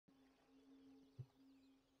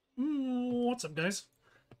What's up, guys?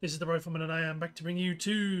 This is the Rifleman, and I am back to bring you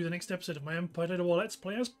to the next episode of my Empire Total War Let's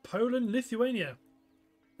Play as Poland, Lithuania.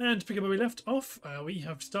 And to pick up where we left off, we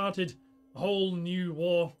have started a whole new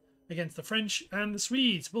war against the French and the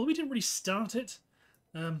Swedes. Well, we didn't really start it.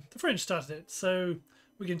 The French started it, so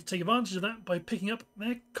we're going to take advantage of that by picking up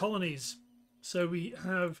their colonies. So we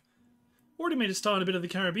have already made a start in a bit of the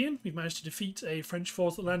Caribbean. We've managed to defeat a French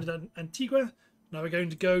force that landed at Antigua. Now we're going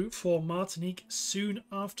to go for Martinique soon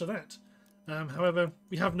after that. However,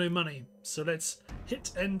 we have no money, so let's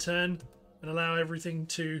hit end turn and allow everything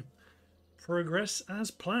to progress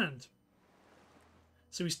as planned.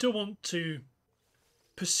 So we still want to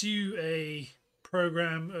pursue a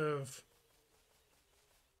program of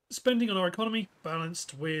spending on our economy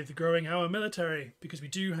balanced with growing our military, because we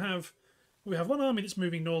have one army that's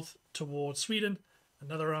moving north towards Sweden,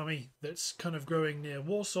 another army that's kind of growing near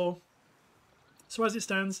Warsaw. So as it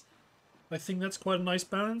stands, I think that's quite a nice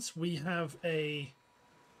balance. We have that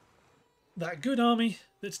good army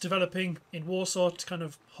that's developing in Warsaw to kind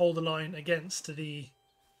of hold the line against the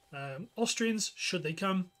Austrians should they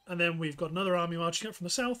come, and then we've got another army marching up from the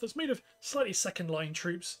south that's made of slightly second line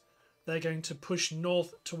troops. They're going to push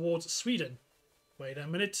north towards Sweden. Wait a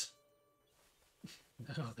minute.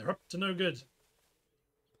 Oh, they're up to no good.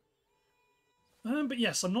 But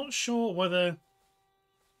yes, I'm not sure whether...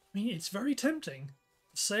 I mean, it's very tempting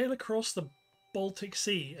to sail across the Baltic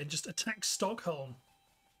Sea and just attack Stockholm.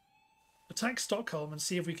 Attack Stockholm and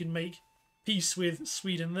see if we can make peace with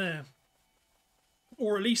Sweden there.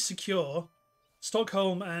 Or at least secure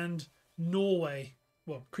Stockholm and Norway.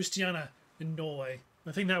 Well, Christiania in Norway.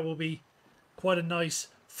 I think that will be quite a nice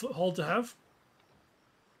foothold to have.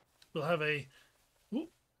 We'll have a... Ooh,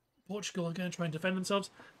 Portugal are going to try and defend themselves.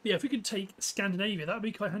 But yeah, if we could take Scandinavia, that would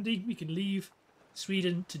be quite handy. We can leave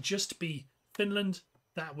Sweden to just be Finland.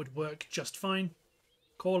 That would work just fine.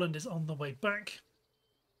 Courland is on the way back.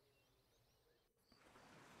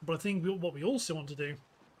 But I think what we also want to do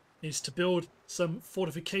is to build some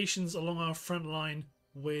fortifications along our front line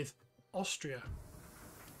with Austria.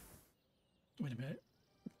 Wait a minute.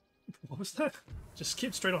 What was that? Just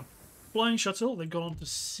skip straight on. Flying shuttle. They've gone on to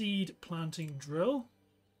seed planting drill.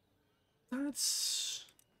 That's...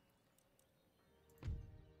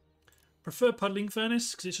 Prefer puddling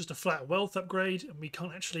furnace because it's just a flat wealth upgrade, and we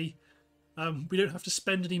can't actually... we don't have to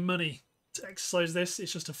spend any money to exercise this.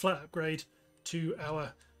 It's just a flat upgrade to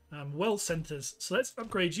our wealth centres. So let's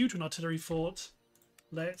upgrade you to an artillery fort.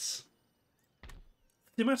 Let's...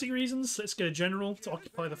 Thematic reasons, let's get a general to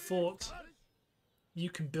occupy the fort.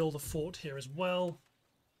 You can build a fort here as well.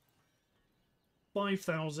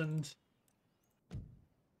 5,000.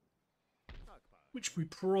 Which we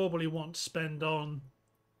probably want to spend on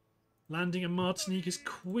landing in Martinique as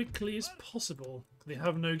quickly as possible. They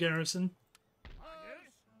have no garrison.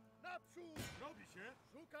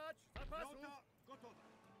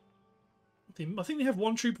 I think they have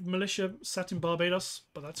one troop of militia sat in Barbados,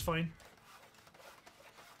 but that's fine.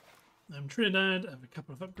 Trinidad, I have a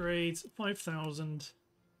couple of upgrades. 5,000.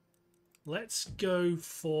 Let's go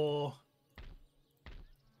for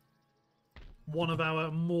one of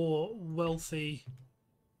our more wealthy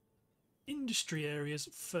industry areas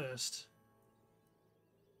first.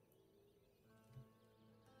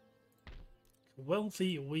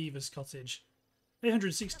 Wealthy Weaver's Cottage.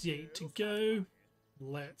 868 to go.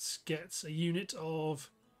 Let's get a unit of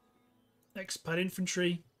expat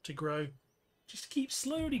infantry to grow. Just to keep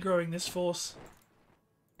slowly growing this force.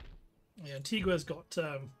 Yeah, Antigua's got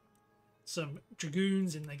some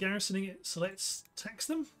dragoons in there garrisoning it, so let's tax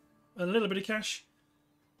them. A little bit of cash.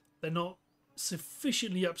 They're not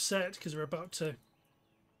sufficiently upset because we're about to...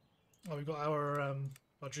 Oh, we've got our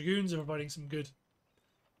dragoons are providing some good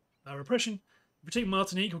repression. If we take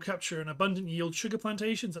Martinique, we'll capture an abundant yield sugar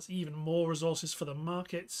plantations. That's even more resources for the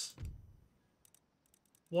markets.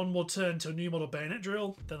 One more turn to a new model bayonet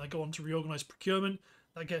drill. Then I go on to reorganise procurement.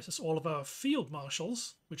 That gets us all of our field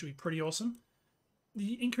marshals, which will be pretty awesome.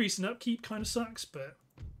 The increase in upkeep kind of sucks, but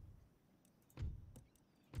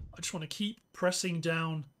I just want to keep pressing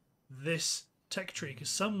down this tech tree, because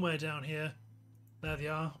somewhere down here, there they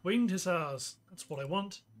are, winged hussars. That's what I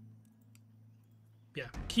want. Yeah,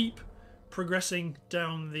 keep progressing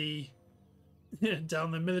down the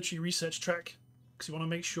down the military research track, because we want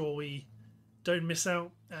to make sure we don't miss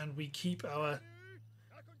out and we keep our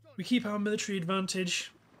military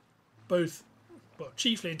advantage, both, well,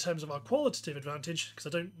 chiefly in terms of our qualitative advantage, because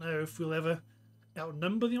I don't know if we'll ever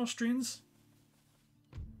outnumber the Austrians.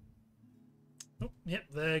 Oh, yep,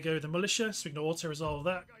 there go the militia, so we can auto-resolve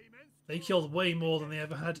that. They killed way more than they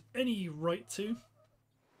ever had any right to.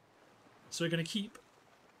 So we're going to keep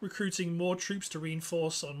recruiting more troops to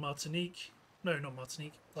reinforce on Martinique. No, not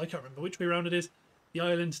Martinique. I can't remember which way around it is. The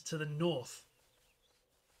island to the north.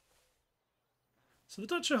 So the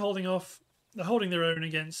Dutch are holding off. They're holding their own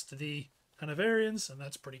against the Hanoverians, and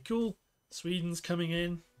that's pretty cool. Sweden's coming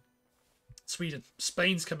in.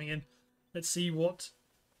 Spain's coming in. Let's see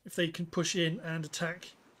if they can push in and attack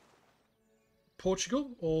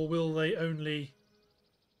Portugal, or will they only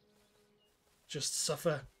just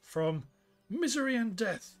suffer from misery and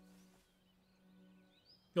death?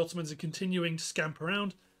 The Ottomans are continuing to scamp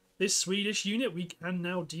around. This Swedish unit we can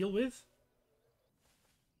now deal with.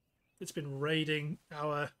 It's been raiding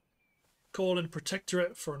our Courland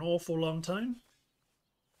Protectorate for an awful long time.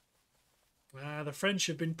 The French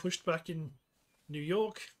have been pushed back in New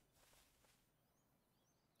York.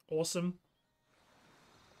 Awesome.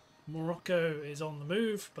 Morocco is on the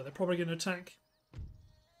move, but they're probably going to attack.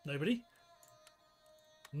 Nobody.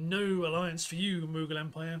 No alliance for you, Mughal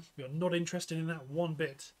Empire. We are not interested in that one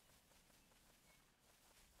bit.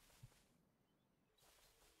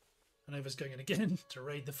 Hanover's going in again to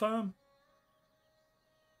raid the farm.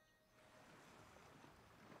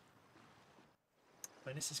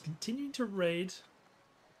 Venice is continuing to raid.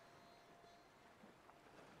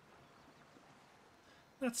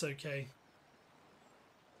 That's okay.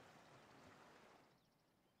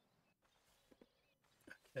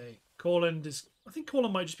 Okay, Courland is... I think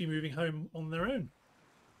Courland might just be moving home on their own.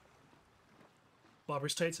 Barbary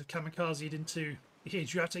States have kamikazed into the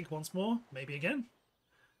Adriatic once more. Maybe again.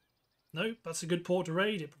 No, that's a good port to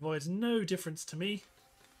raid. It provides no difference to me.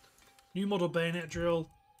 New model bayonet drill.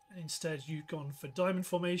 Instead, you've gone for diamond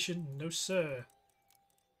formation. No, sir.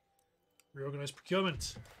 Reorganized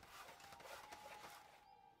procurement.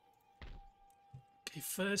 Okay,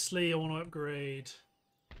 firstly, I want to upgrade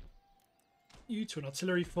you to an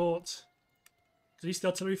artillery fort. At least the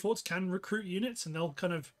artillery forts can recruit units, and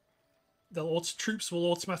troops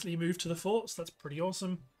will automatically move to the forts. That's pretty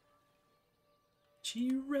awesome.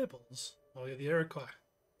 Gee, rebels. Oh, you're the Iroquois.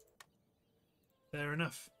 Fair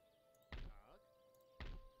enough.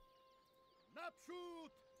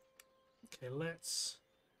 Okay, let's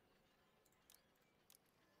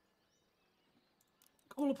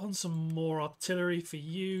call upon some more artillery for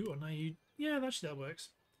you. Or no, you... Yeah, actually that works.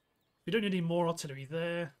 We don't need any more artillery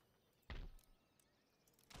there.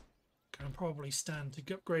 Can probably stand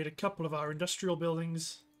to upgrade a couple of our industrial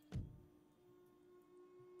buildings.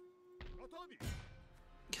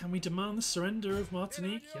 Can we demand the surrender of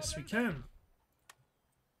Martinique? Yes, we can.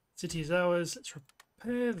 City is ours. Let's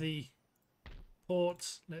repair the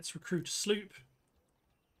port. Let's recruit a sloop.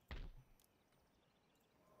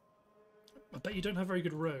 I bet you don't have very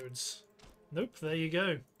good roads. Nope, there you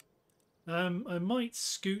go. I might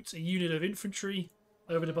scoot a unit of infantry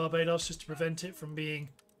over to Barbados just to prevent it from being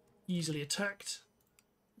easily attacked.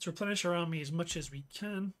 Let's replenish our army as much as we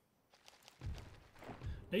can.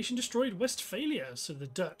 Nation destroyed Westphalia, so the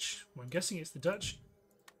Dutch. Well, I'm guessing it's the Dutch.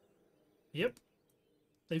 Yep.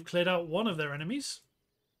 They've cleared out one of their enemies.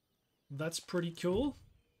 That's pretty cool.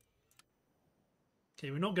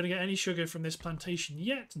 Okay, we're not going to get any sugar from this plantation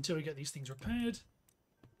yet until we get these things repaired.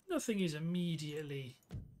 Nothing is immediately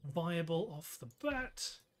viable off the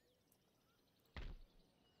bat.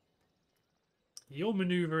 You're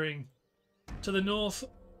manoeuvring to the north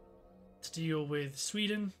to deal with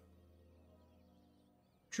Sweden.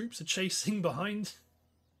 Troops are chasing behind.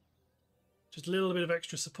 Just a little bit of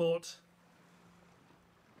extra support.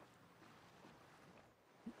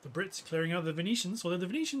 The Brits are clearing out the Venetians, although the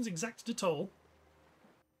Venetians exacted a toll.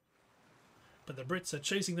 But the Brits are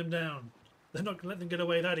chasing them down. They're not going to let them get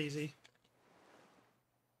away that easy.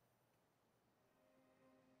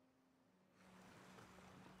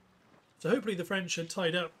 So hopefully the French are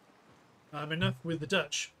tied up enough with the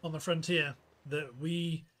Dutch on the frontier that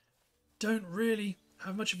we don't really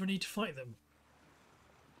have much of a need to fight them.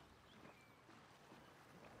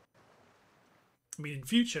 I mean, in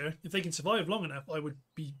future, if they can survive long enough, I would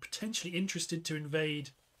be potentially interested to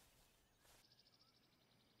invade...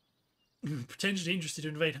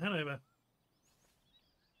 Hanover.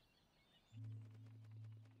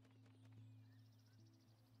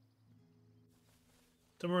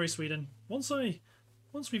 Don't worry, Sweden. Once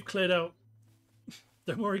we've cleared out...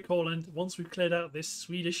 Don't worry, Courland. Once we've cleared out this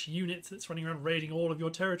Swedish unit that's running around raiding all of your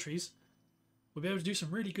territories, we'll be able to do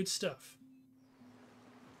some really good stuff.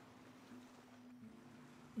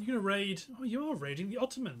 You're going to raid... Oh, you are raiding the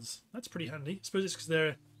Ottomans. That's pretty handy. I suppose it's because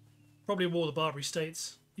they're probably at war with the Barbary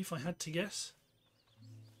States, if I had to guess.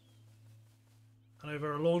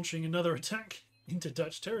 Hanover are launching another attack into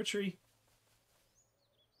Dutch territory.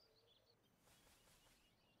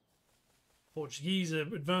 Portuguese are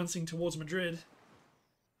advancing towards Madrid.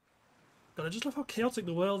 God, I just love how chaotic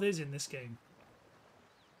the world is in this game.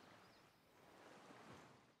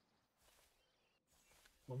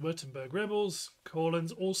 Well, Württemberg rebels.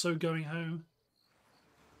 Courland's also going home.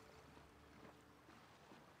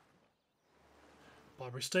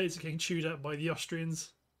 Barbary states are getting chewed up by the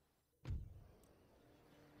Austrians.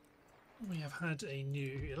 We have had a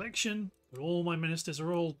new election, but all my ministers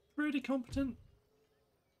are all pretty competent.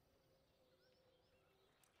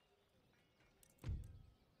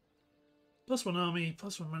 +1 army,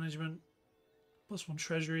 +1 management, +1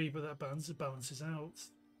 treasury, but that balances out.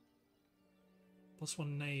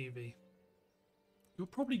 +1 navy. You're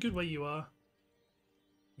probably good where you are.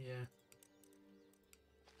 Yeah.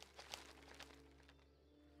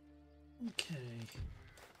 Okay.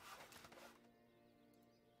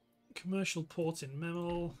 Commercial port in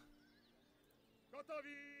Memel.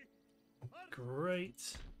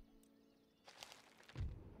 Great.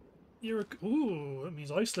 Ooh, that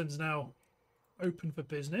means Iceland's now open for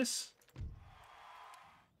business.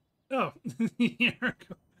 Oh,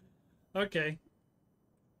 okay.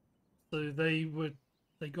 So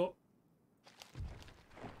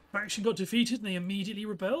faction got defeated and they immediately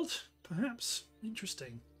rebelled. Perhaps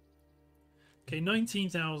interesting. Okay,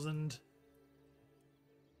 19,000.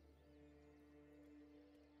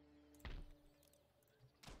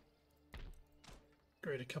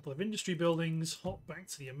 Great, a couple of industry buildings. Hop back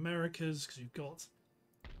to the Americas because we've got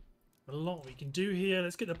a lot we can do here.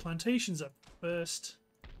 Let's get the plantations up first.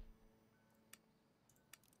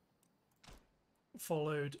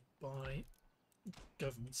 Followed by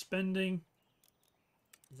government spending.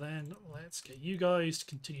 Then let's get you guys to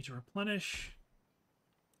continue to replenish.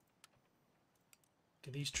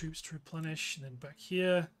 Get these troops to replenish, and then back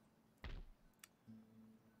here.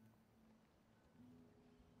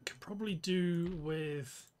 Could probably do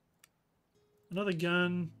with another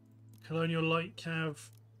gun, colonial light cav,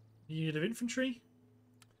 unit of infantry.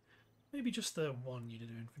 Maybe just the one unit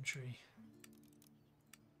of infantry.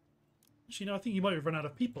 Actually, no, I think you might have run out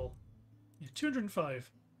of people. Yeah, 205.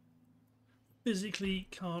 Physically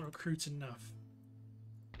can't recruit enough.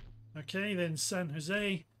 Okay, then San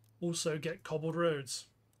Jose also get cobbled roads.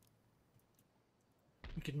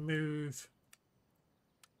 We can move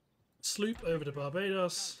sloop over to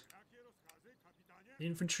Barbados. The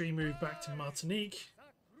infantry move back to Martinique.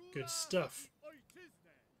 Good stuff.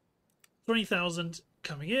 20,000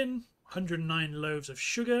 coming in. 109 loaves of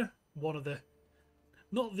sugar. One of the,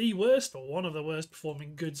 not the worst, but one of the worst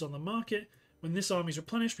performing goods on the market. When this army's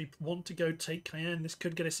replenished, we want to go take Cayenne. This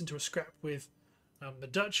could get us into a scrap with the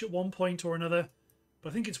Dutch at one point or another. But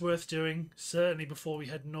I think it's worth doing, certainly before we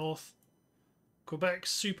head north. Quebec's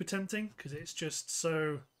super tempting, because it's just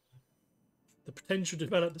so... the potential to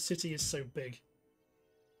develop the city is so big.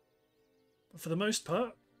 But for the most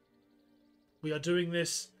part, we are doing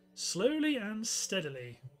this slowly and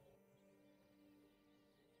steadily.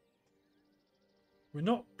 We're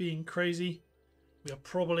not being crazy. We are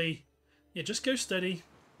probably... yeah, just go steady.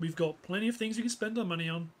 We've got plenty of things we can spend our money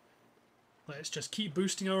on. Let's just keep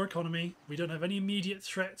boosting our economy. We don't have any immediate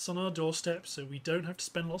threats on our doorstep, so we don't have to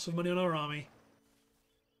spend lots of money on our army.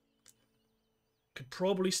 Could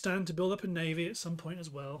probably stand to build up a navy at some point as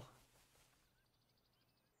well.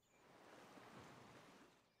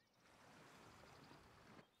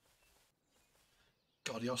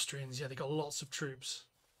 God, the Austrians, yeah, they got lots of troops.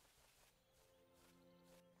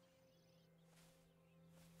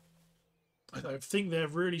 I think they're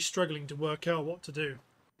really struggling to work out what to do.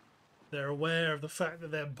 They're aware of the fact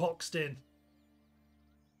that they're boxed in.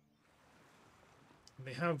 And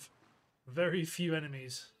they have very few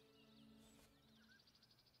enemies.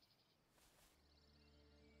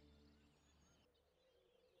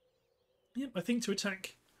 Yep, I think to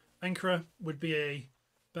attack Ankara would be a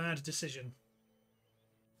bad decision.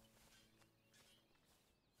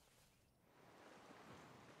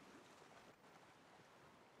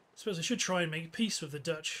 I suppose I should try and make peace with the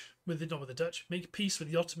Dutch. Not with the Dutch. Make peace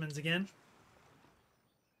with the Ottomans again.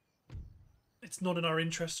 It's not in our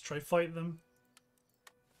interest to try to fight them.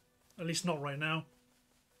 At least not right now.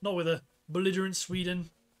 Not with a belligerent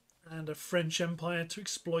Sweden and a French Empire to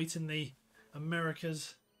exploit in the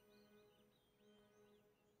Americas.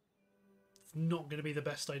 It's not going to be the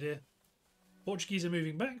best idea. Portuguese are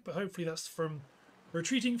moving back, but hopefully that's from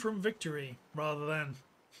retreating from victory rather than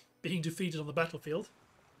being defeated on the battlefield.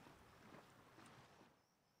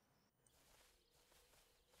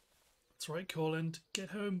 That's right, Courland.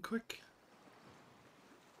 Get home quick.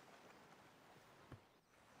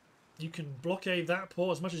 You can blockade that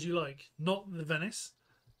port as much as you like. Not the Venice.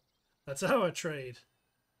 That's our trade.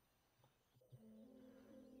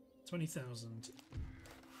 20,000.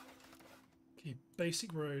 Okay,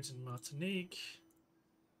 basic roads in Martinique.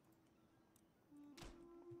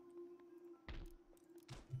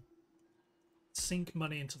 Sink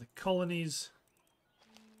money into the colonies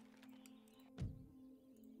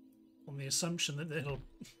on the assumption that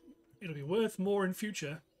it'll be worth more in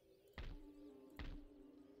future.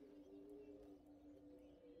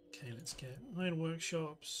 Okay, let's get iron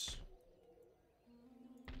workshops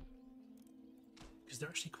because they're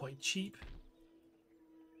actually quite cheap.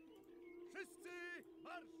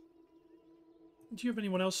 Do you have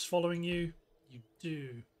anyone else following you? You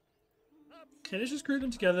do. Okay, let's just group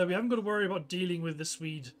them together. We haven't got to worry about dealing with the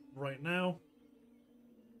Swede right now.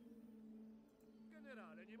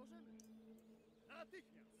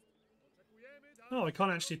 Oh, I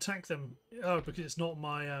can't actually attack them. Oh, because it's not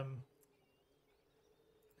my... I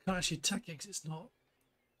can't actually attack it because it's not...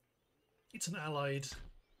 It's an allied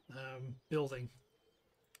building.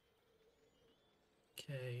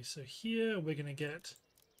 Okay, so here we're going to get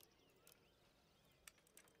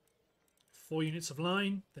 4 units of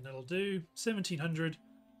line, then that'll do. 1700.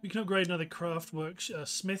 We can upgrade another craft work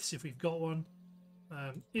smiths if we've got one.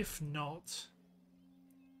 If not...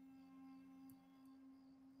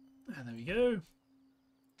 And there we go.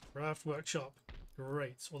 Craft workshop.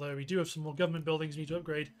 Great. Although we do have some more government buildings we need to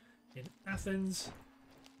upgrade in Athens.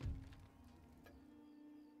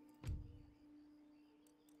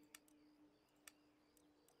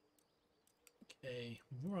 Okay,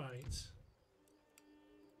 right.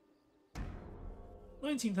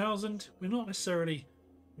 19,000. We're not necessarily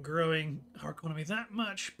growing our economy that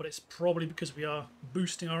much, but it's probably because we are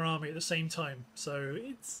boosting our army at the same time. So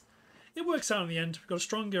it works out in the end. We've got a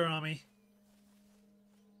stronger army.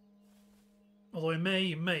 Although I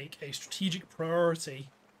may make a strategic priority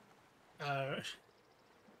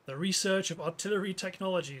the research of artillery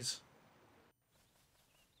technologies.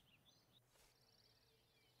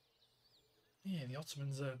 Yeah, the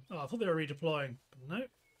Ottomans are... Oh, I thought they were redeploying, but no.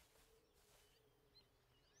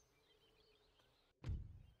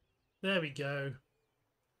 There we go.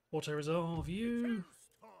 Auto resolve you.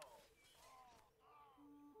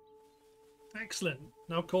 Excellent.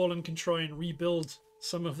 Now Courland can try and rebuild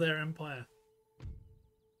some of their empire.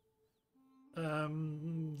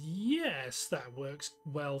 Yes, that works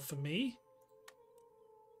well for me.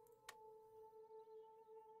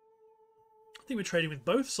 I think we're trading with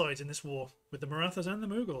both sides in this war, with the Marathas and the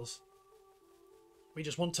Mughals. We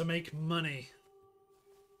just want to make money.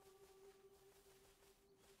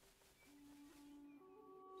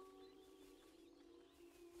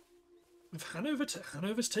 If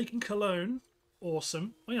Hanover's taken Cologne,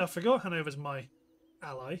 awesome. Oh yeah, I forgot Hanover's my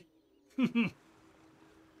ally.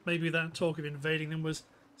 Maybe that talk of invading them was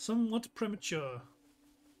somewhat premature.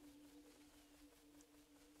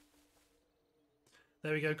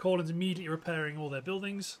 There we go, Courland's immediately repairing all their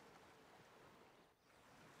buildings.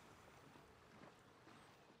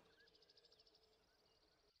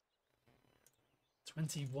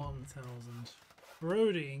 $21,000.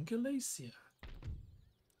 Brody in Galicia.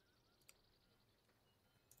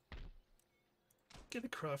 Get the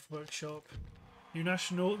craft workshop. New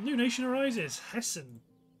nation arises. Hessen.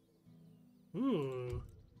 Ooh.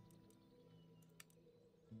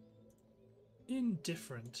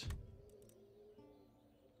 Indifferent.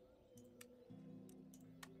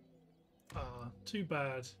 Ah, too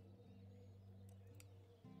bad.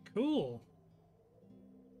 Cool.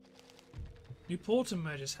 New port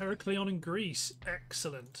emerges. Heraklion in Greece.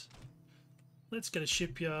 Excellent. Let's get a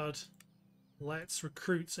shipyard. Let's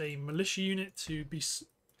recruit a militia unit to be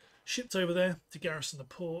shipped over there to garrison the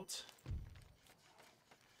port.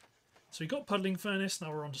 So we've got puddling furnace,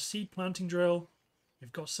 now we're on to seed planting drill.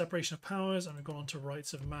 We've got separation of powers, and we've gone on to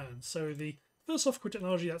rights of man. So the philosophical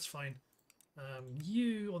technology, that's fine.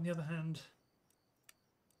 You, on the other hand,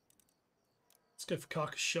 let's go for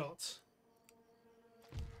carcass shot.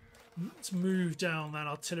 Let's move down that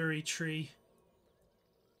artillery tree.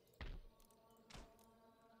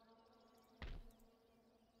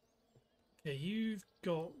 Okay, you've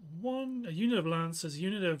got a unit of lancers, a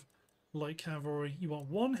unit of light cavalry. You want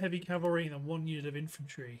 1 heavy cavalry and then 1 unit of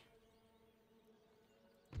infantry.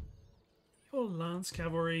 Your lance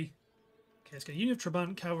cavalry. Okay, let's get a unit of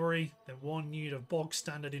Trabant cavalry, then 1 unit of bog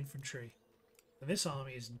standard infantry. And this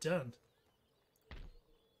army is done.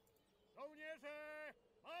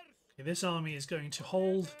 Okay, this army is going to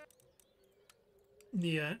hold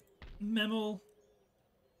near Memel.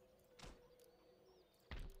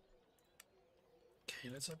 Okay,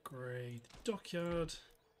 let's upgrade the dockyard.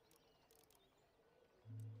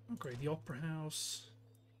 Upgrade the opera house.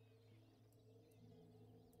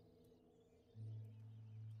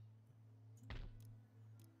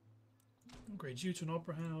 Upgrade you to an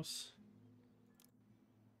opera house.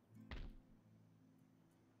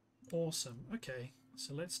 Awesome. Okay,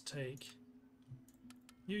 so let's take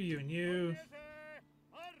you, you, and you.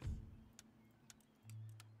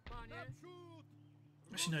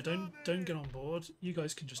 Actually, no, don't get on board. You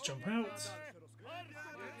guys can just jump out.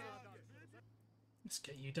 Let's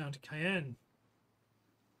get you down to Cayenne.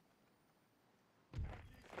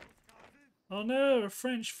 Oh no, a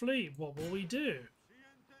French fleet. What will we do?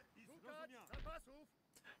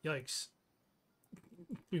 Yikes.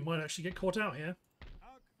 We might actually get caught out here.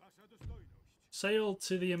 Sail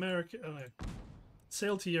to the America. Oh no.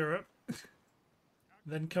 Sail to Europe.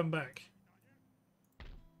 Then come back.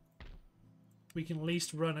 We can at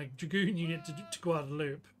least run a dragoon unit to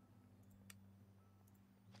Guadeloupe.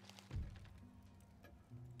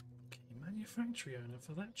 Okay, manufactory owner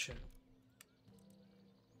for that chip.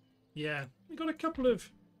 Yeah, we got a couple of,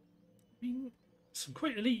 I mean, some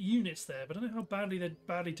quite elite units there, but I don't know how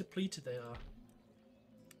badly depleted they are.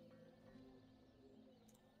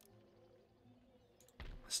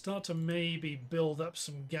 Start to maybe build up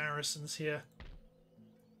some garrisons here.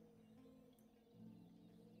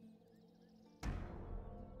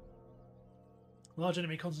 Large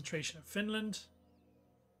enemy concentration in Finland.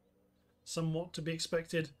 Somewhat to be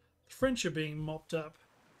expected. The French are being mopped up.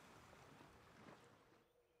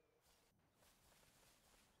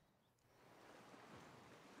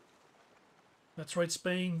 That's right,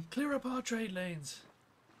 Spain. Clear up our trade lanes.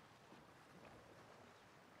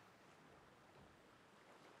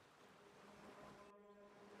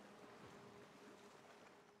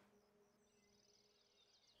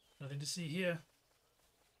 Nothing to see here.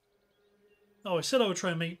 Oh, I said I would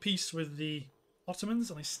try and make peace with the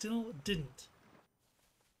Ottomans, and I still didn't.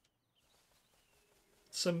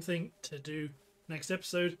 Something to do next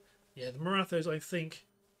episode. Yeah, the Marathos, I think,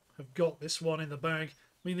 have got this one in the bag.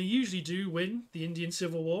 I mean, they usually do win the Indian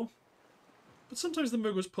Civil War, but sometimes the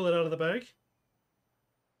Mughals pull it out of the bag.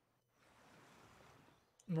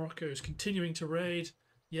 Morocco is continuing to raid.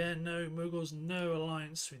 Yeah, no, Mughals, no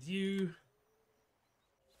alliance with you.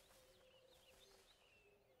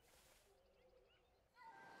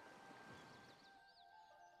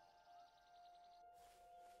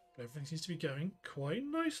 Everything seems to be going quite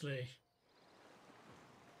nicely.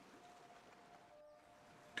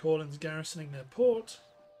 Corlin's garrisoning their port.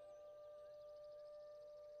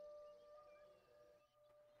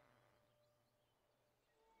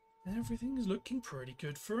 Everything's looking pretty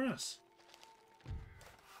good for us.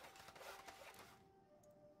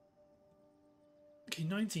 Okay,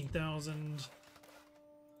 19,000.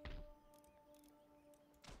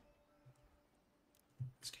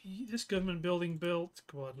 Let's get this government building built.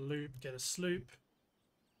 Guadeloupe, get a sloop.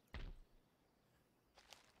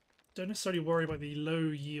 Don't necessarily worry about the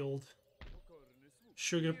low yield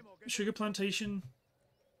sugar plantation.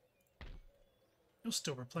 You're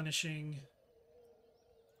still replenishing.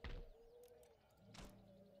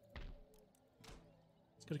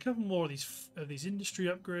 Let's get a couple more of these industry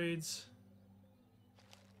upgrades.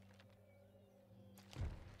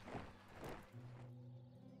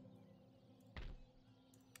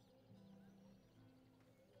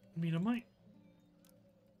 I mean, I might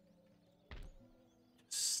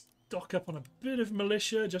stock up on a bit of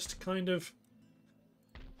militia just to kind of,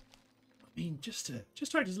 I mean, just to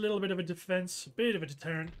act as a little bit of a defense, a bit of a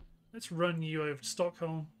deterrent. Let's run you over to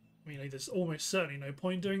Stockholm. I mean, there's almost certainly no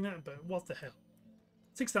point doing that, but what the hell.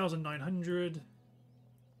 6,900.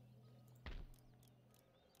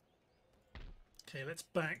 Okay, let's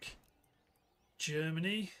back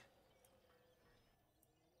Germany.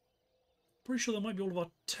 Pretty sure there might be all of our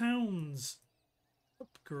towns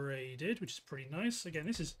upgraded, which is pretty nice. Again,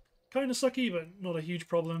 this is kind of sucky, but not a huge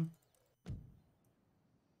problem.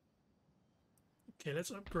 Okay,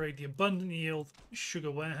 let's upgrade the abundant yield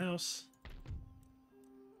sugar warehouse.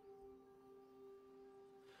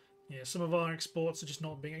 Yeah, some of our exports are just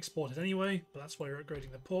not being exported anyway, but that's why we're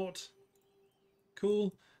upgrading the port.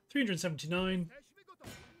 Cool. 379.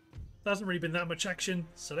 There hasn't really been that much action,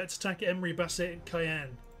 so let's attack Emery Basset and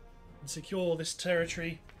Cayenne and secure this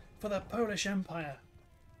territory for the Polish Empire.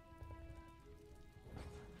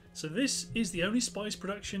 So this is the only spice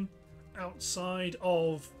production outside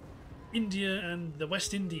of India and the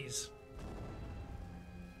West Indies.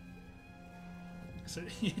 So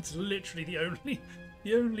it's literally the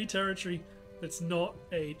only territory that's not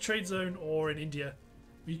a trade zone or in India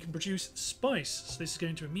where you can produce spice. So this is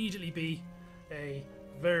going to immediately be a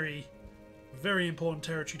very, very important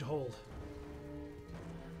territory to hold.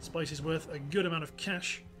 Spice is worth a good amount of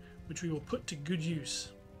cash, which we will put to good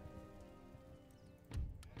use.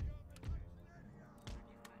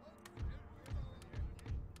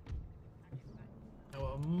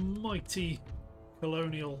 Our mighty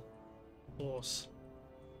colonial force.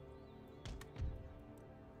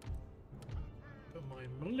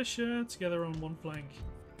 my militia together on one flank.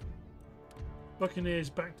 Buccaneers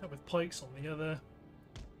backed up with pikes on the other.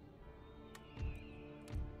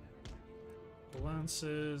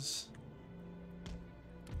 Lancers.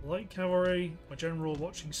 Light cavalry. My general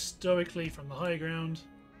watching stoically from the high ground.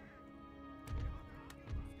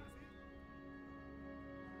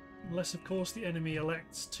 Unless, of course, the enemy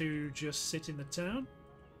elects to just sit in the town.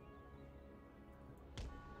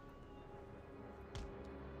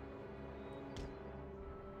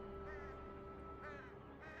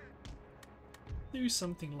 Do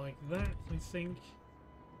something like that, I think.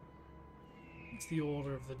 It's the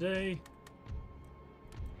order of the day.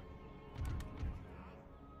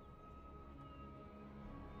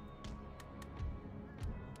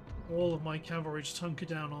 All of my cavalry just hunker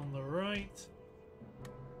down on the right.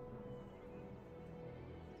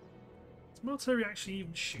 Is military actually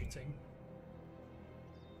even shooting?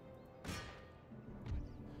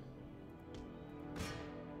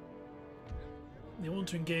 They want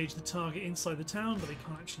to engage the target inside the town, but they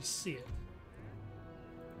can't actually see it.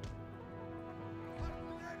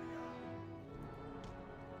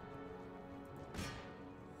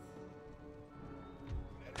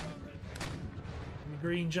 And the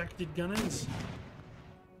green-jacketed gunners.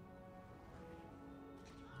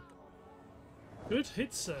 Good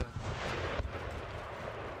hit, sir.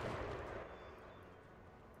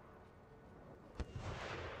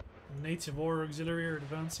 Native War Auxiliary are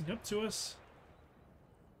advancing up to us.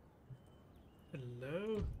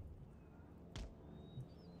 Hello?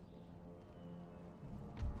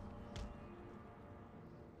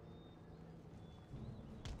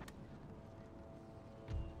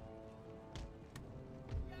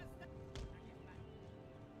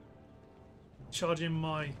 Charging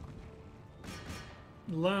my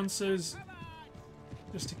lancers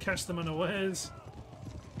just to catch them unawares.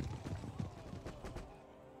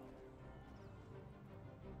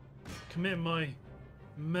 Commit my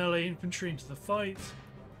melee infantry into the fight.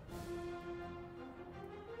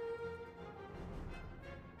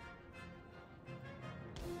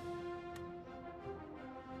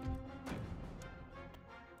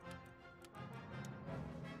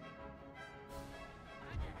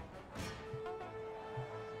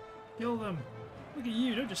 Kill them. Look at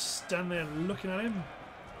you, don't just stand there looking at him.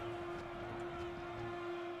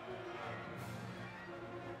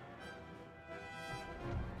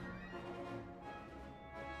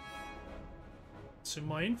 So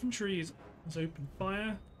my infantry is open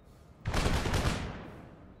fire. Oh,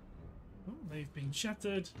 they've been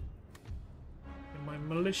shattered. And my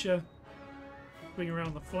militia bring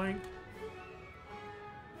around the flank.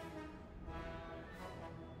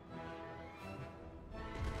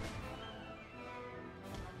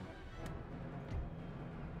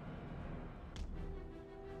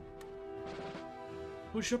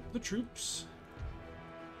 Push up the troops.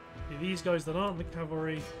 These guys that aren't the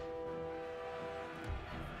cavalry.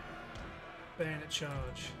 Bayonet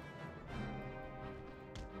charge.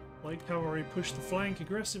 Light cavalry push the flank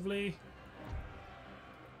aggressively.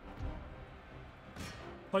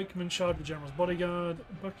 Pikemen charge the general's bodyguard.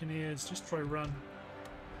 Buccaneers just try run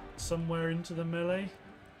somewhere into the melee.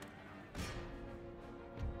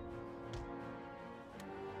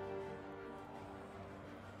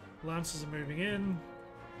 Lancers are moving in.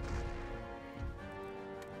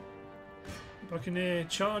 Buccaneer,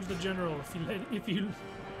 charge the general if you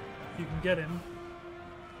can get him.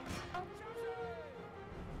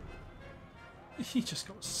 He just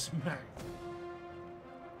got smacked.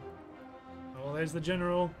 Oh, well, there's the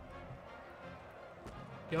general.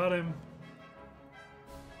 Got him.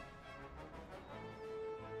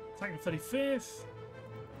 Attacking 35th.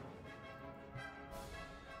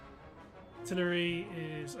 Artillery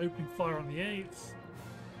is opening fire on the 8th.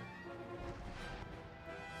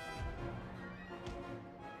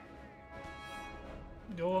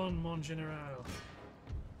 Go on, mon general.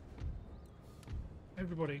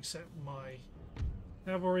 Everybody except my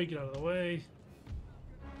cavalry, get out of the way.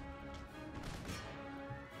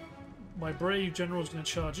 My brave general's going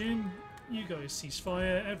to charge in. You guys cease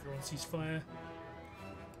fire. Everyone cease fire.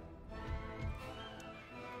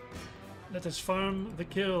 Let us farm the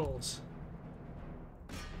kills.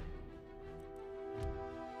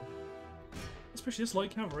 Especially this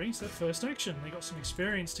light cavalry, it's their first action. They got some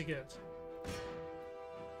experience to get.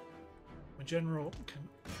 My general can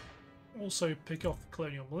also pick off the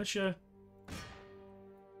colonial militia.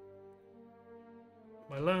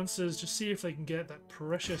 My lancers, just see if they can get that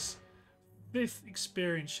precious 5th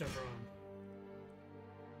experience chevron.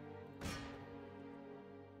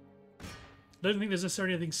 I don't think there's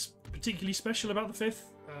necessarily anything particularly special about the 5th.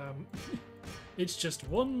 It's just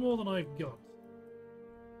one more than I've got.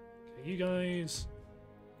 Okay, you guys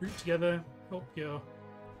Group together, help your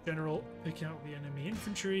general pick out the enemy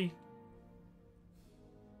infantry.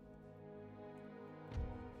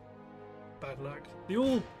 Bad luck.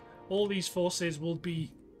 All these forces will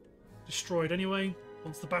be destroyed anyway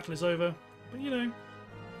once the battle is over. But you know,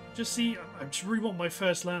 just see, I just really want my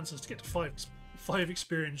first Lancers to get to five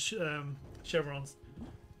experience chevrons.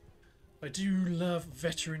 I do love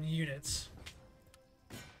veteran units.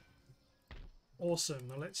 Awesome.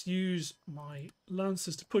 Now let's use my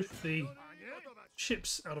Lancers to push the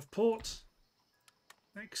ships out of port.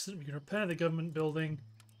 Excellent. We can repair the government building.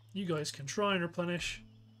 You guys can try and replenish.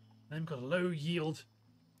 And we've got a low yield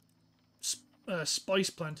spice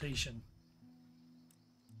plantation.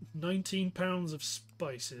 19 pounds of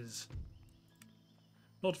spices.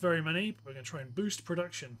 Not very many, but we're going to try and boost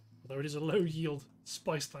production. Although it is a low yield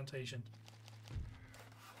spice plantation.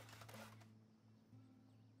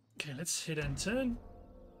 Okay, let's hit end turn.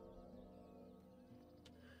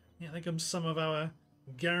 Yeah, there comes some of our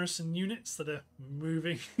garrison units that are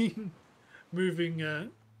moving moving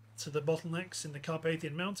to the bottlenecks in the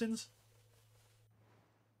Carpathian Mountains.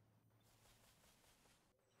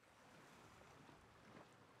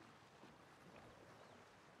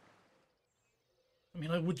 I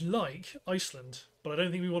mean, I would like Iceland, but I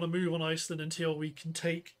don't think we want to move on Iceland until we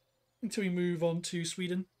move on to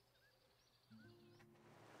Sweden.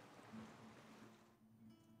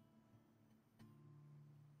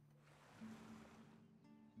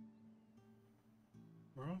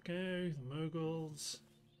 Morocco, the Mughals.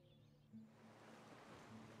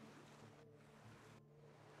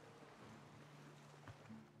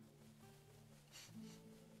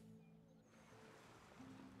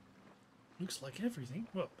 Looks like everything.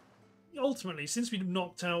 Well, ultimately, since we've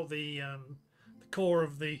knocked out the core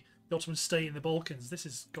of the Ottoman state in the Balkans, this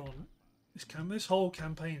has gone. This whole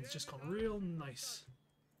campaign has just gone real nice.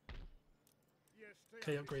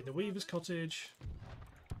 Okay, upgrade the Weaver's Cottage.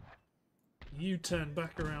 You turn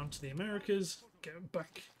back around to the Americas. Get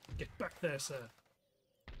back there, sir.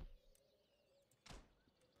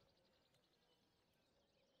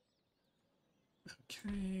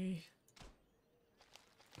 Okay.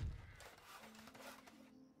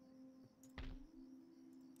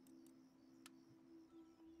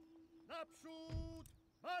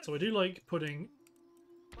 So I do like putting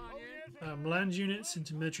land units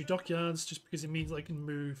into military dockyards just because it means I can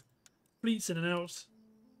move fleets in and out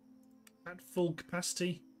at full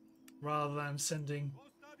capacity rather than sending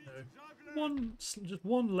just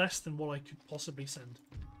one less than what I could possibly send.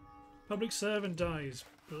 Public servant dies.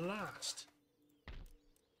 Blast.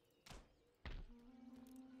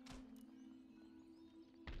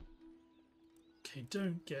 Okay,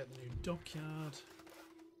 don't get a new dockyard.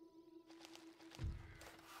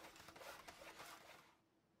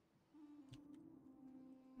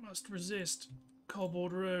 Must resist.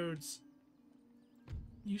 Cobbled roads.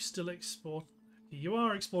 You still export. You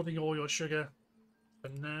are exporting all your sugar for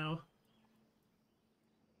now.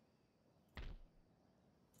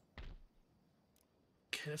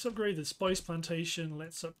 Okay, let's upgrade the spice plantation.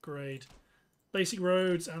 Let's upgrade basic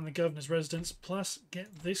roads and the governor's residence. Plus,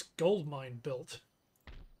 get this gold mine built.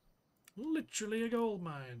 Literally a gold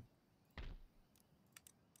mine.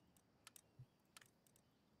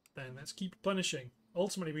 Then let's keep replenishing.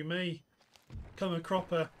 Ultimately, we may come a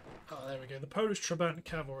cropper. Oh, there we go. The Polish Trabant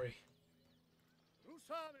Cavalry.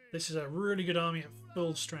 This is a really good army at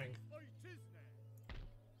full strength.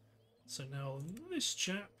 So now this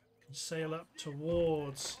chap can sail up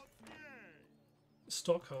towards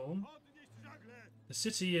Stockholm. The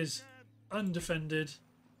city is undefended.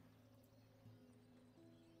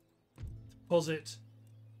 Deposit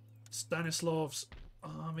Stanislav's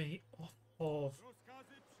army off of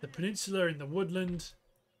the peninsula in the woodland.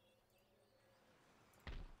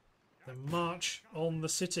 Then march on the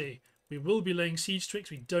city. We will be laying siege to it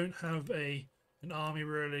because we don't have an army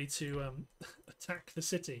really to attack the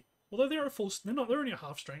city. Although they are at full, they're not. They're only at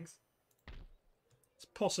half strength. It's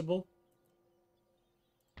possible.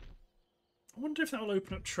 I wonder if that will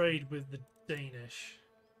open up trade with the Danish.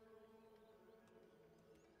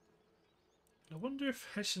 I wonder if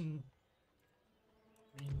Hessen.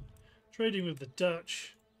 I mean, trading with the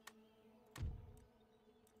Dutch.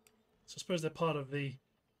 So I suppose they're part of the.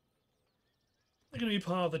 They're going to be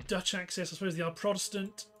part of the Dutch Axis. I suppose they are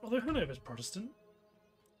Protestant. Although Hanover's Protestant.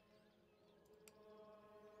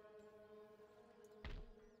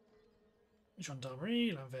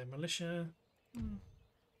 Gendarmerie, Landwehr Militia.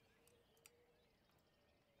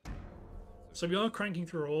 So we are cranking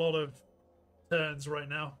through a lot of turns right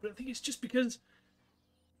now. But I think it's just because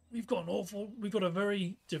we've got a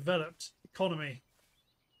very developed economy.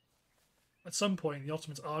 At some point, the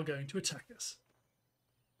Ottomans are going to attack us.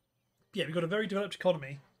 Yeah, we've got a very developed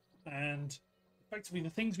economy, and effectively the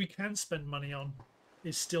things we can spend money on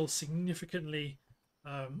is still significantly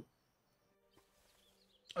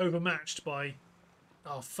overmatched by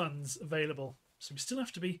our funds available. So we still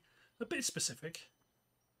have to be a bit specific,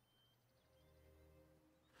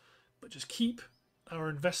 but just keep our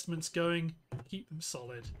investments going, keep them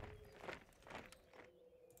solid.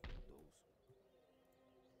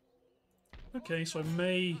 Okay, so I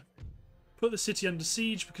may put the city under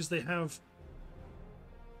siege because they have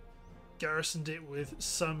garrisoned it with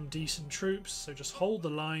some decent troops. So just hold the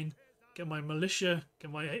line, get my militia,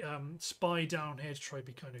 get my spy down here to try to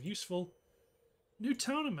be kind of useful. New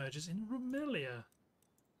town emerges in Rumelia.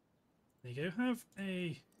 There you go. Have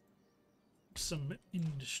some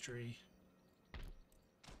industry.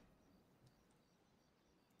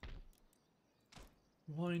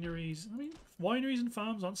 Wineries. I mean, wineries and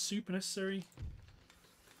farms aren't super necessary.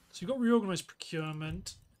 So you've got reorganised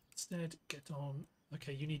procurement. Instead, get on.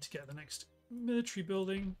 Okay, you need to get the next military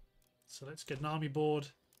building. So let's get an army board.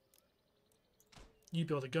 You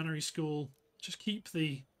build a gunnery school. Just keep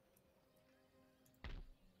the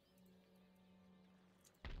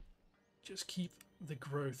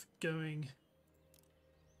growth going.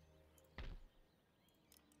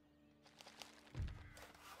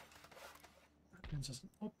 That means there's an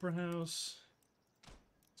opera house.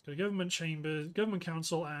 Let's go to government chambers, government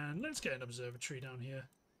council, and let's get an observatory down here.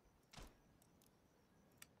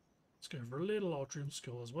 Let's go for a little atrium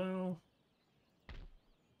school as well.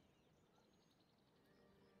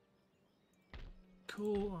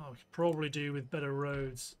 Cool. Oh, we could probably do with better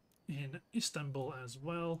roads in Istanbul as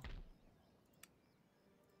well.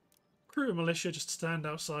 Crew of militia just stand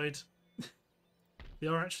outside. They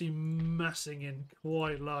are actually massing in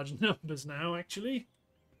quite large numbers now, actually.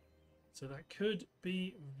 So that could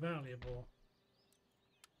be valuable.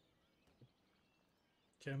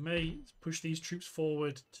 Okay, I may push these troops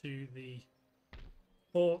forward to the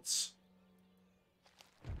ports.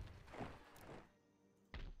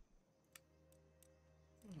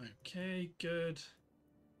 Okay, good.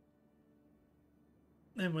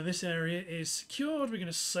 Then when this area is secured, we're going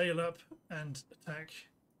to sail up and attack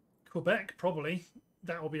Quebec, probably.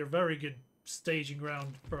 That will be a very good staging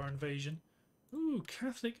ground for our invasion. Ooh,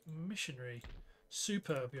 Catholic missionary.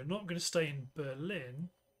 Superb. You're not going to stay in Berlin.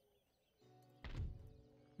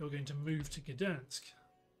 You're going to move to Gdansk.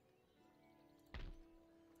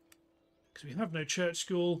 Because we have no church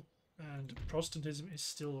school and Protestantism is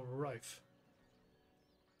still rife.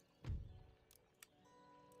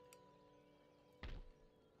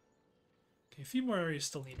 Okay, a few more areas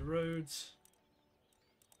still need roads.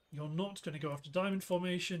 You're not going to go after Diamond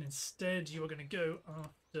Formation. Instead, you are going to go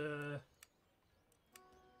after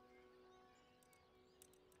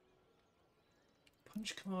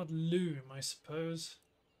Punch Card Loom, I suppose.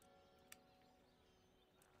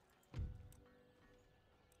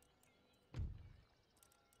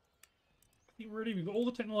 I think really we've got all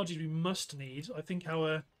the technologies we must need. I think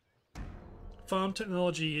our farm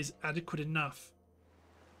technology is adequate enough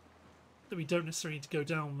that we don't necessarily need to go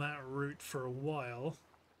down that route for a while.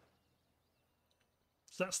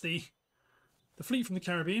 So that's the fleet from the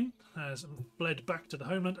Caribbean has fled back to the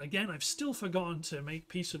homeland. Again, I've still forgotten to make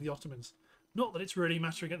peace with the Ottomans. Not that it's really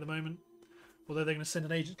mattering at the moment, although they're going to send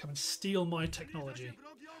an agent to come and steal my technology.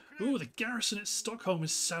 Ooh, the garrison at Stockholm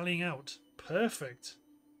is sallying out. Perfect.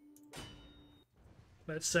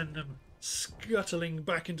 Let's send them scuttling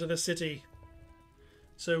back into the city.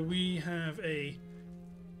 So we have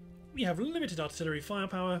limited artillery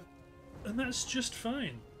firepower, and that's just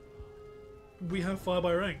fine. We have fire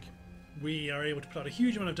by rank. We are able to put out a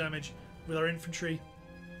huge amount of damage with our infantry.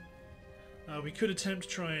 We could attempt to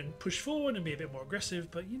try and push forward and be a bit more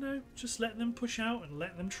aggressive, but you know, just let them push out and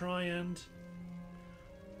let them try and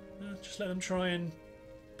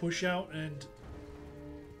push out and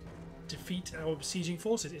defeat our besieging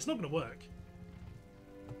forces. It's not going to work.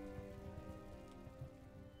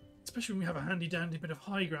 Especially when we have a handy dandy bit of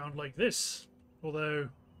high ground like this. Although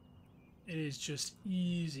it is just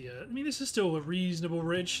easier. I mean, this is still a reasonable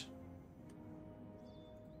ridge.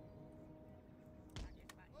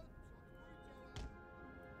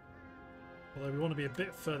 Although we want to be a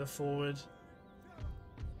bit further forward.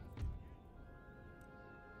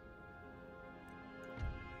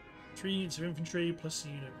 Three units of infantry plus a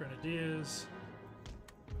unit of grenadiers.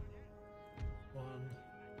 1,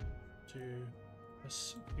 2,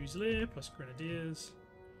 plus Fusilier plus grenadiers.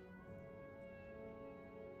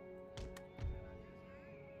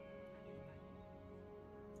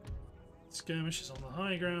 Skirmishers on the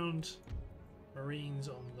high ground. Marines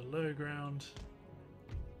on the low ground.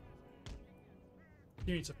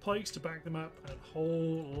 units of pikes to back them up, and a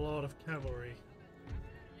whole lot of cavalry.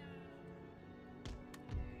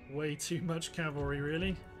 Way too much cavalry,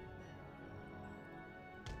 really.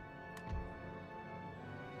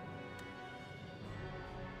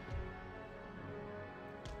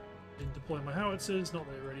 Didn't deploy my howitzers, not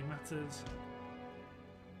that it really matters.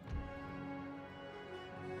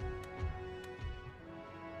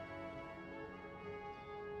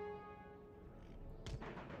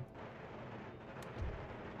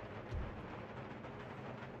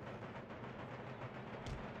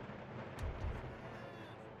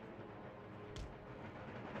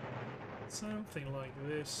 Something like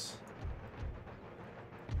this.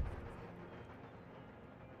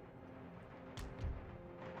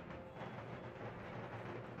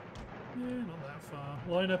 Yeah, not that far.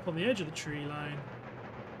 Line up on the edge of the tree line.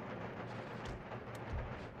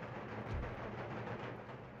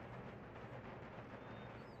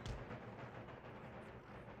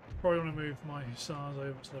 Probably want to move my hussars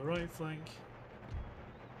over to the right flank.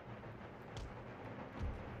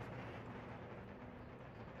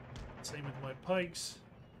 Same with my pikes.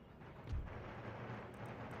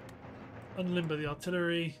 Unlimber the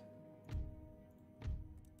artillery.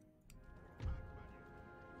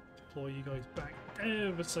 Deploy you guys back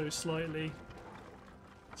ever so slightly.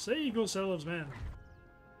 Save yourselves, men.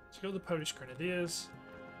 So you got the Polish Grenadiers.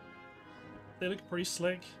 They look pretty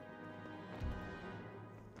slick.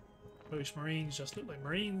 Polish Marines just look like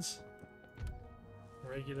Marines. The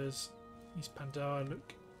regulars, East Pandora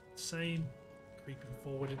look the same. Creeping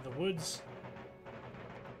forward in the woods.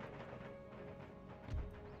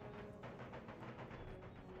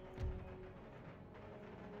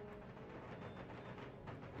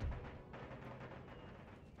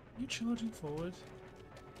 You charging forward?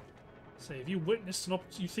 Say, have you witnessed an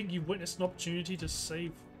you think you've witnessed an opportunity to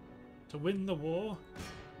win the war?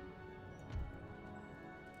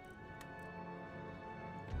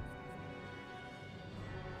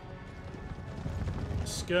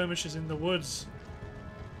 Skirmishes in the woods.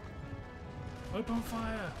 Open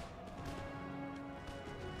fire!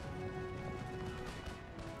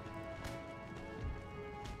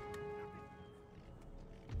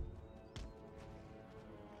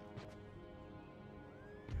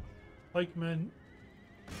 Pikemen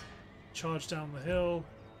charge down the hill.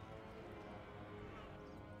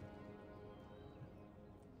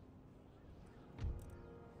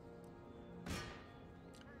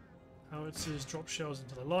 Howitzers drop shells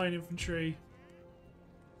into the line infantry.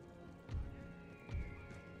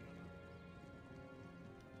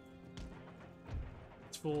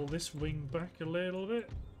 Let's fall this wing back a little bit.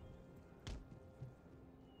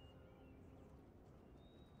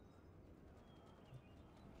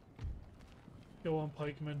 Go on,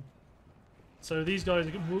 pikemen. So these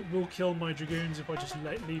guys will kill my dragoons if I just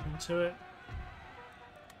leave them to it.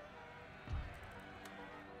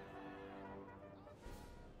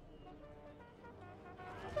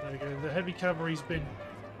 There we go. The heavy cavalry's been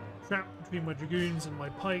trapped between my dragoons and my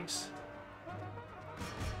pikes.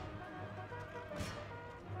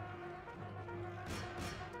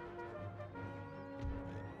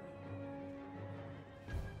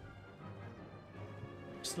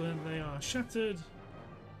 Excellent, they are shattered.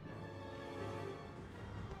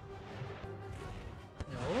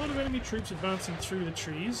 Now, a lot of enemy troops advancing through the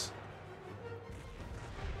trees.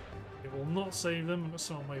 It will not save them. I've got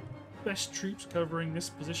some of my best troops covering this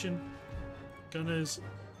position. Gunners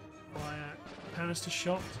fire canister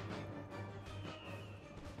shot.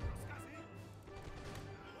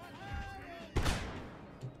 There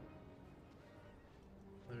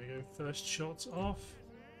we go, first shots off.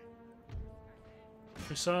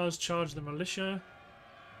 Hussars charge the militia.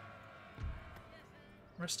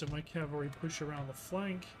 Rest of my cavalry push around the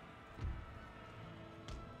flank.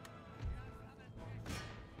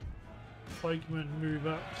 Pikemen move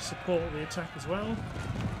up to support the attack as well.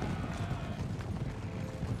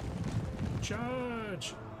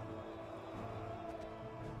 Charge!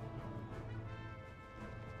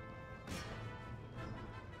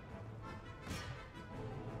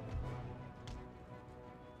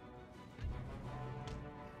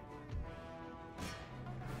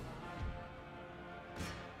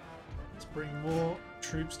 Let's bring more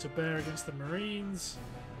troops to bear against the Marines.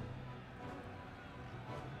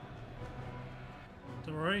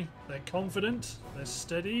 Don't worry, they're confident, they're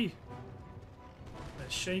steady, they're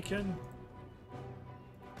shaken.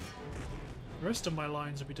 The rest of my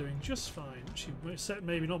lines will be doing just fine. Actually, except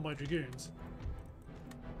maybe not my dragoons.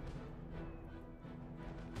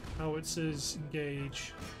 Howitzers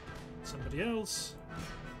engage somebody else.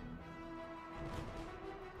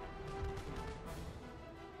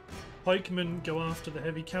 Pikemen go after the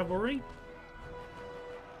heavy cavalry.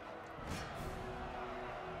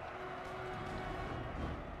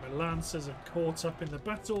 Lancers are caught up in the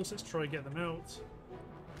battle, so let's try and get them out.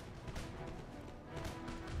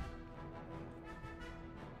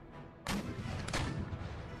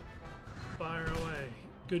 Fire away.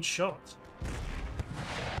 Good shot.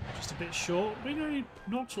 Just a bit short, but he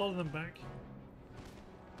knocked a lot of them back.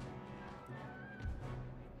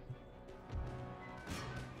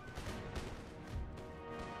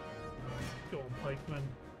 Go on, pikemen.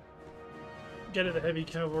 Get at the heavy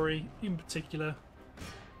cavalry in particular.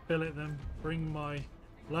 Billet them. Bring my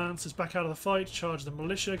lancers back out of the fight. Charge the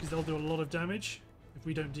militia because they'll do a lot of damage if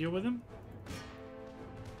we don't deal with them.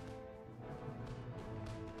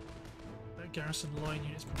 That garrison line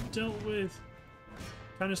unit's been dealt with.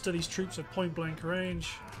 Canister, these troops at point blank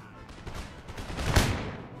range.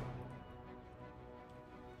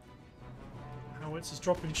 Howitzers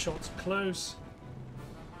dropping shots close.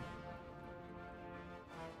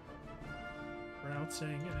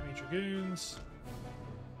 Routing enemy dragoons.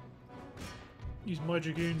 Use my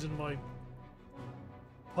dragoons and my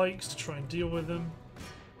pikes to try and deal with them.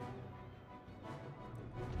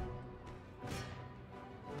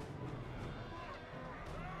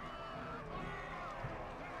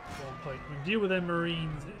 One pikemen. Deal with their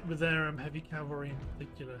marines, with their heavy cavalry in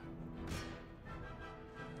particular.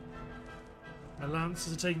 My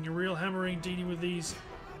lancers are taking a real hammering dealing with these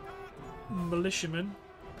militiamen.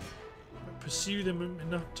 Pursue them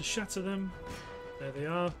enough to shatter them. There they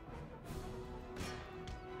are.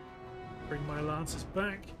 Bring my lancers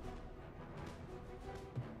back.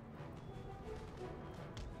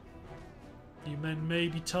 You men may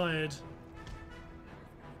be tired.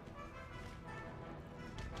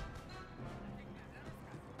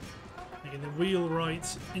 Making the wheel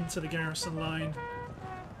right into the garrison line.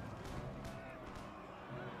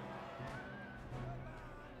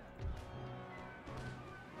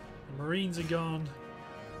 Marines are gone.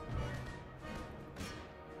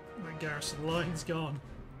 That garrison line's gone.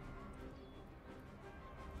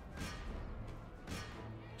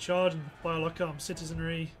 Charge and fire lock armed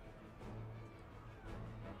citizenry.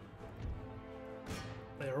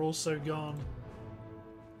 They are also gone.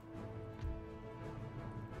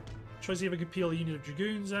 Try to see if I can peel a unit of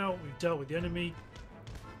dragoons out. We've dealt with the enemy.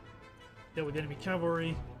 Dealt with the enemy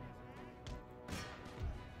cavalry.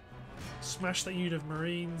 Smash that unit of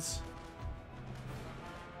marines.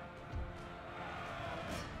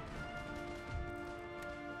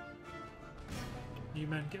 You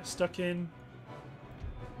men get stuck in.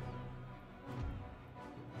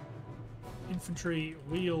 Infantry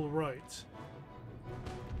wheel right.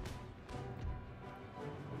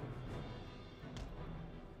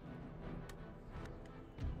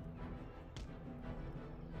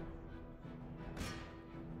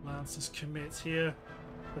 Lancers commit here.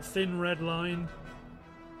 The thin red line.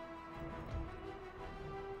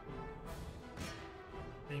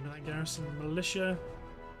 Aim at that garrison militia.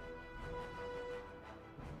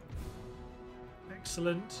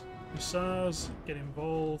 Excellent. Hussars, get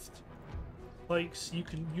involved. Pikes,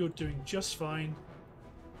 you're doing just fine.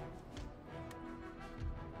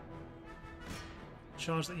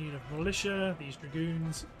 Charge that unit of militia. These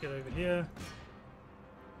dragoons, get over here.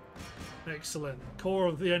 Excellent. Core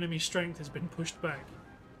of the enemy strength has been pushed back.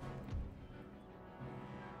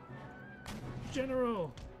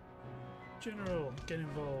 General! General, get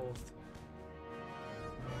involved.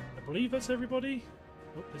 I believe that's everybody.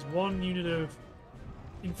 Oh, there's one unit of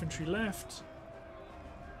infantry left.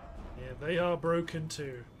 Yeah, they are broken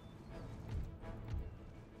too.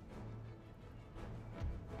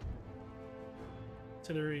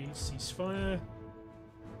 Artillery, ceasefire.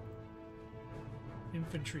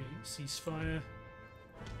 Infantry, ceasefire.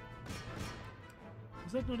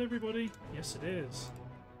 Is that not everybody? Yes, it is.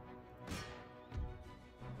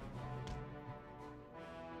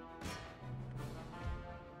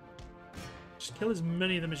 Just kill as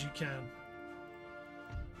many of them as you can.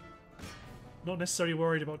 Not necessarily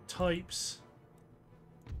worried about types.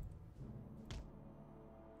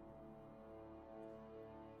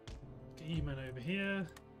 Get you men over here.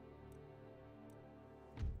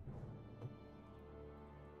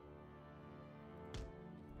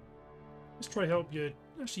 Let's try help you.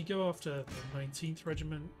 Actually, go after the 19th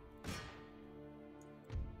Regiment.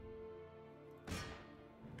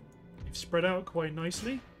 You've spread out quite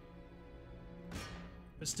nicely.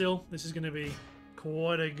 But still, this is going to be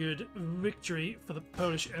quite a good victory for the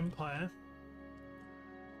Polish Empire.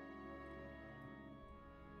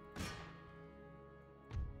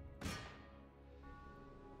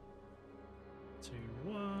 Two,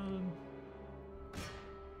 one.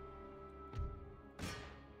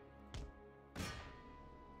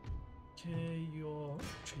 Okay, you're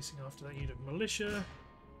chasing after that unit of militia.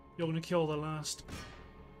 You're going to kill the last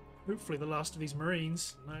hopefully the last of these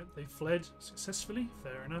Marines. No, they fled successfully.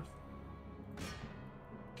 Fair enough.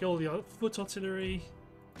 Kill the foot artillery.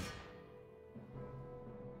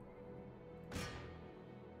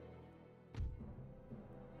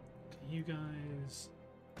 Okay, you guys.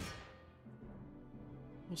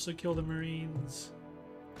 Also kill the Marines.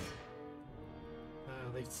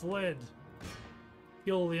 They fled.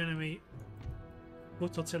 Kill the enemy.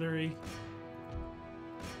 Foot artillery.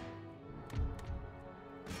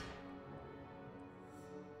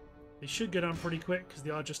 They should go down pretty quick because they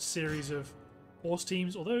are just a series of horse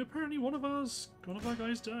teams. Although apparently one of our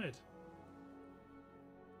guys died.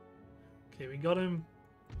 Okay, we got him.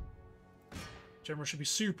 General should be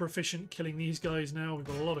super efficient killing these guys now. We've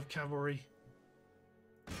got a lot of cavalry.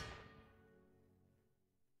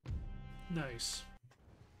 Nice.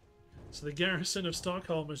 So the garrison of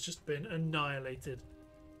Stockholm has just been annihilated.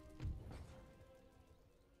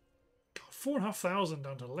 God, 4,500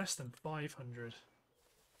 down to less than 500.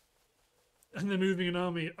 And they're moving an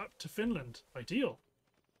army up to Finland. Ideal.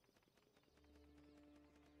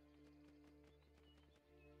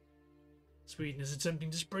 Sweden is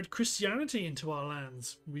attempting to spread Christianity into our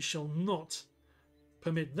lands. We shall not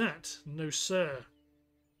permit that. No, sir.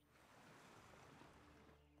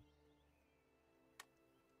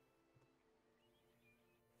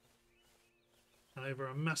 And over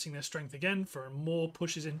amassing their strength again for more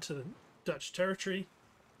pushes into the Dutch territory.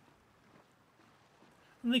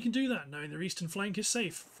 And they can do that knowing their eastern flank is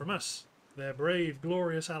safe from us, their brave,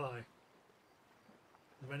 glorious ally.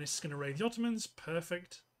 Venice is going to raid the Ottomans.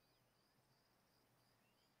 Perfect.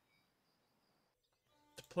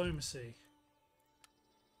 Diplomacy.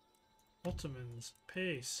 Ottomans.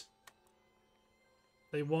 Peace.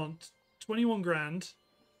 They want 21 grand.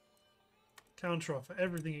 Counter offer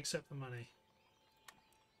everything except the money.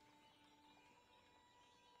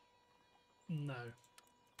 No.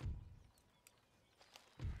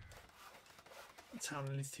 Town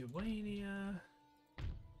in Lithuania.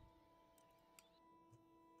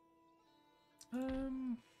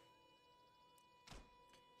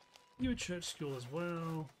 You a church school as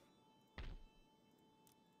well.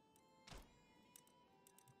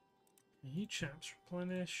 You chaps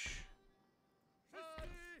replenish.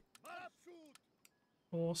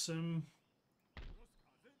 Awesome.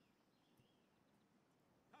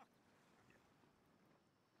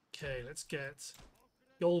 Okay, let's get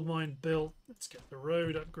gold mine built. Let's get the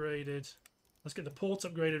road upgraded. Let's get the port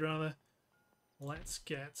upgraded, rather. Let's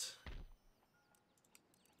get...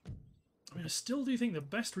 I mean, I still do think the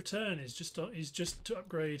best return is just to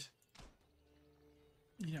upgrade,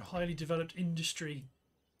 you know, highly developed industry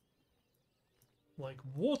like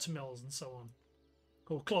water mills and so on,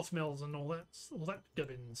 or cloth mills and all that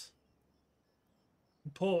gubbins.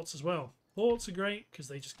 And ports as well. Ports are great because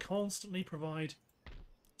they just constantly provide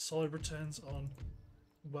solid returns on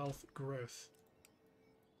wealth growth.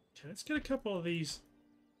 Okay, let's get a couple of these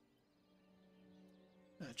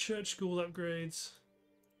church school upgrades.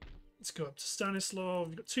 Let's go up to Stanislav.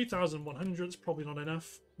 We've got 2,100. It's probably not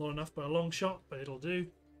enough. Not enough by a long shot, but it'll do.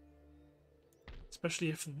 Especially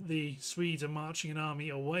if the Swedes are marching an army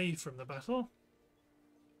away from the battle.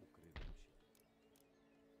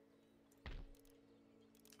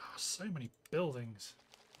 Oh, so many buildings.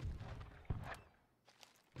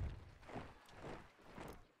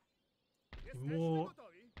 More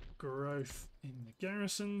growth in the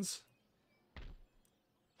garrisons.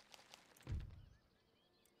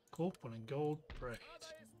 Corporal and gold parade.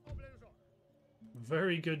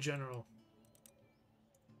 Very good, General.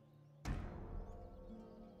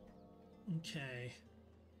 Okay.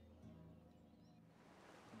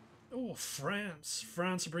 Oh, France.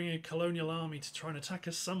 France are bringing a colonial army to try and attack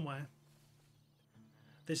us somewhere.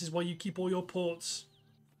 This is why you keep all your ports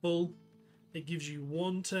full. It gives you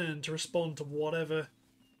one turn to respond to whatever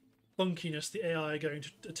funkiness the AI are going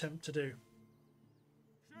to attempt to do.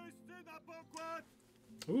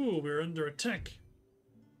 Ooh, we're under attack.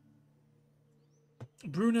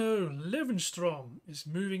 Bruno Levenstrom is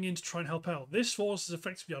moving in to try and help out. This force is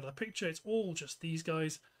effectively out of the picture. It's all just these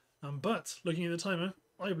guys. But looking at the timer,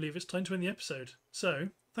 I believe it's time to end the episode. So,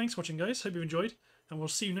 thanks for watching, guys. Hope you enjoyed. And we'll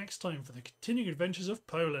see you next time for the continuing adventures of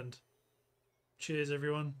Poland. Cheers,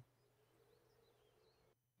 everyone.